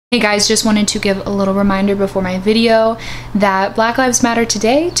Hey guys, just wanted to give a little reminder before my video that Black Lives Matter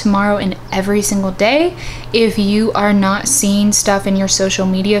today, tomorrow, and every single day. If you are not seeing stuff in your social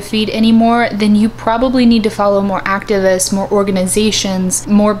media feed anymore, then you probably need to follow more activists, more organizations,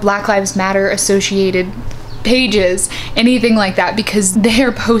 more Black Lives Matter associated pages, anything like that, because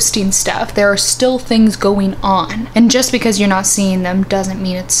they're posting stuff. There are still things going on, and just because you're not seeing them doesn't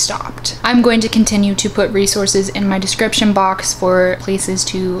mean it's stopped. I'm going to continue to put resources in my description box for places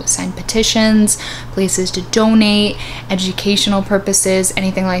to sign petitions, places to donate, educational purposes,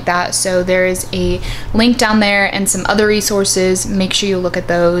 anything like that. So there is a link down there and some other resources. Make sure you look at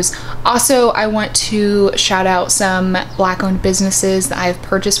those. Also, I want to shout out some Black-owned businesses that I've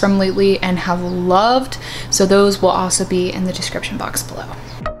purchased from lately and have loved. So those will also be in the description box below.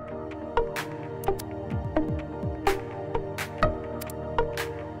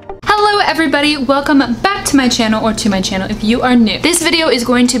 Hello everybody, welcome back to my channel, or to my channel if you are new. This video is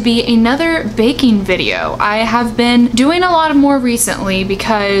going to be another baking video. I have been doing a lot more recently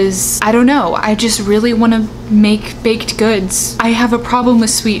because, I don't know, I just really want to make baked goods. I have a problem with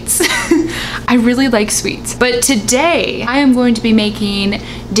sweets. I really like sweets. But today I am going to be making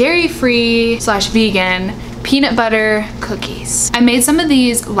dairy-free / vegan peanut butter cookies. I made some of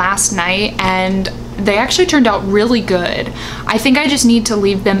these last night and they actually turned out really good. I think I just need to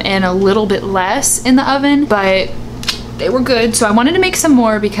leave them in a little bit less in the oven, but they were good. So I wanted to make some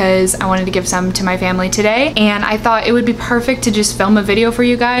more because I wanted to give some to my family today. And I thought it would be perfect to just film a video for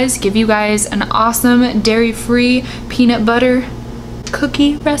you guys, give you guys an awesome dairy-free peanut butter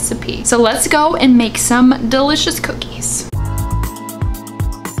cookie recipe. So let's go and make some delicious cookies.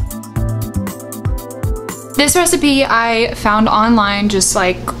 This recipe I found online, just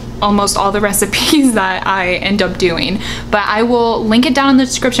like almost all the recipes that I end up doing, but I will link it down in the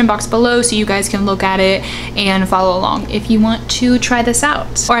description box below so you guys can look at it and follow along if you want to try this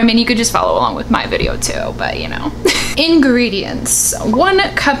out. Or I mean, you could just follow along with my video too, but you know. Ingredients: 1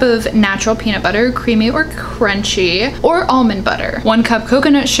 cup of natural peanut butter, creamy or crunchy, or almond butter, 1 cup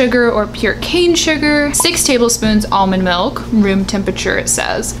coconut sugar or pure cane sugar, 6 tablespoons almond milk, room temperature it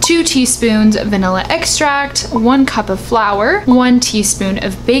says, 2 teaspoons vanilla extract, 1 cup of flour, 1 teaspoon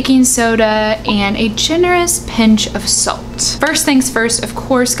of baking soda, and a generous pinch of salt. First things first, of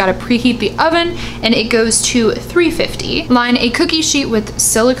course, gotta preheat the oven, and it goes to 350. Line a cookie sheet with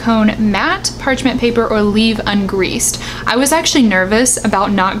silicone matte parchment paper or leave ungreased. I was actually nervous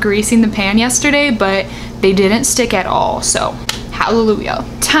about not greasing the pan yesterday, but they didn't stick at all, so hallelujah.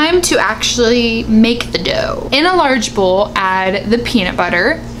 Time to actually make the dough. In a large bowl, add the peanut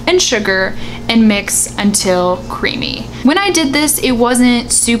butter and sugar and mix until creamy. When I did this, it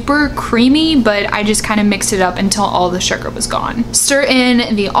wasn't super creamy, but I just kind of mixed it up until all the sugar was gone. Stir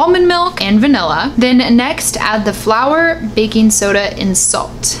in the almond milk and vanilla. Then next add the flour, baking soda, and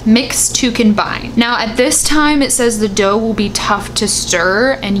salt. Mix to combine. Now at this time it says the dough will be tough to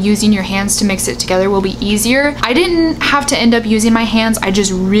stir and using your hands to mix it together will be easier. I didn't have to end up using my hands. I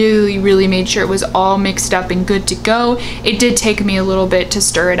just really made sure it was all mixed up and good to go. It did take me a little bit to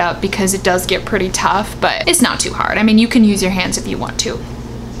stir it up because it does get pretty tough, but it's not too hard. I mean, you can use your hands if you want to,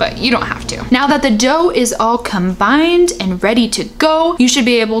 but you don't have to. Now that the dough is all combined and ready to go, you should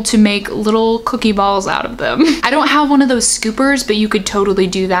be able to make little cookie balls out of them. I don't have one of those scoopers, but you could totally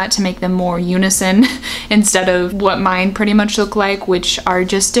do that to make them more unison instead of what mine pretty much look like, which are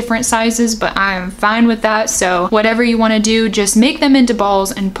just different sizes, but I'm fine with that. So whatever you want to do, just make them into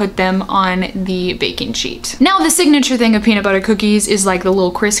balls and put them on the baking sheet. Now the signature thing of peanut butter cookies is like the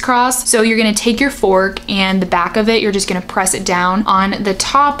little crisscross. So you're gonna take your fork and the back of it, you're just gonna press it down on the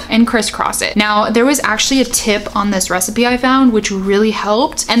top and crisscross it. Now there was actually a tip on this recipe I found which really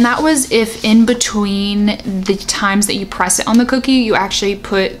helped, and that was if in between the times that you press it on the cookie, you actually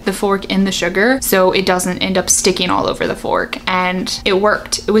put the fork in the sugar so it doesn't end up sticking all over the fork, and it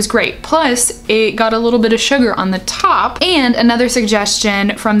worked. It was great. Plus it got a little bit of sugar on the top. And another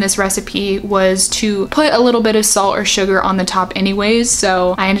suggestion from this recipe was to put a little bit of salt or sugar on the top anyways,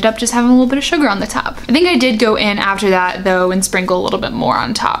 so I ended up just having a little bit of sugar on the top. I think I did go in after that though and sprinkle a little bit more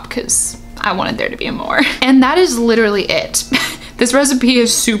on top because I wanted there to be more. And that is literally it. This recipe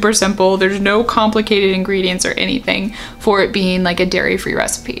is super simple. There's no complicated ingredients or anything for it being like a dairy-free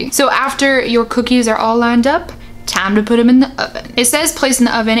recipe. So after your cookies are all lined up, time to put them in the oven. It says place in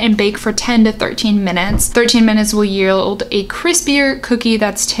the oven and bake for 10 to 13 minutes. 13 minutes will yield a crispier cookie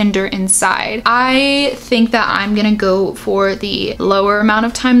that's tender inside. I think that I'm gonna go for the lower amount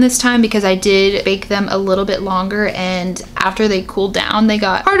of time this time because I did bake them a little bit longer, and after they cooled down, they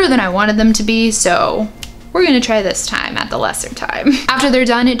got harder than I wanted them to be, so we're gonna try this time at the lesser time. After they're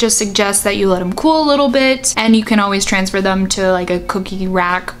done, it just suggests that you let them cool a little bit, and you can always transfer them to like a cookie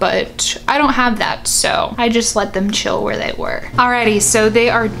rack, but I don't have that, so I just let them chill where they were. Alrighty, so they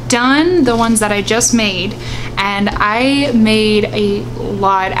are done, the ones that I just made, and I made a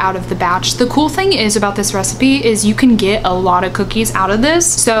lot out of the batch. The cool thing is about this recipe is you can get a lot of cookies out of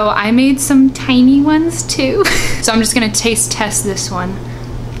this, so I made some tiny ones too. So I'm just gonna taste test this one.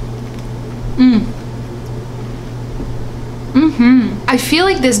 I feel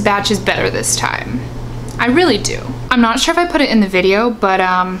like this batch is better this time. I really do. I'm not sure if I put it in the video, but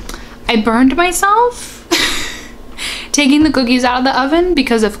I burned myself taking the cookies out of the oven,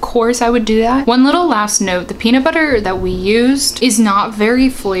 because of course I would do that. One little last note, the peanut butter that we used is not very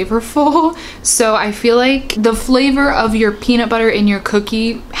flavorful, so I feel like the flavor of your peanut butter in your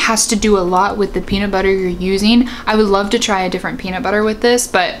cookie has to do a lot with the peanut butter you're using. I would love to try a different peanut butter with this,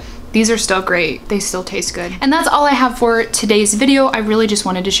 but these are still great. They still taste good. And that's all I have for today's video. I really just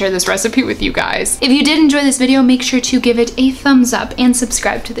wanted to share this recipe with you guys. If you did enjoy this video, make sure to give it a thumbs up and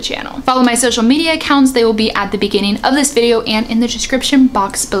subscribe to the channel. Follow my social media accounts. They will be at the beginning of this video and in the description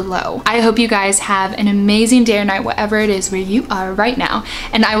box below. I hope you guys have an amazing day or night, whatever it is where you are right now.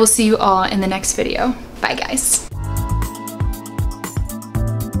 And I will see you all in the next video. Bye guys.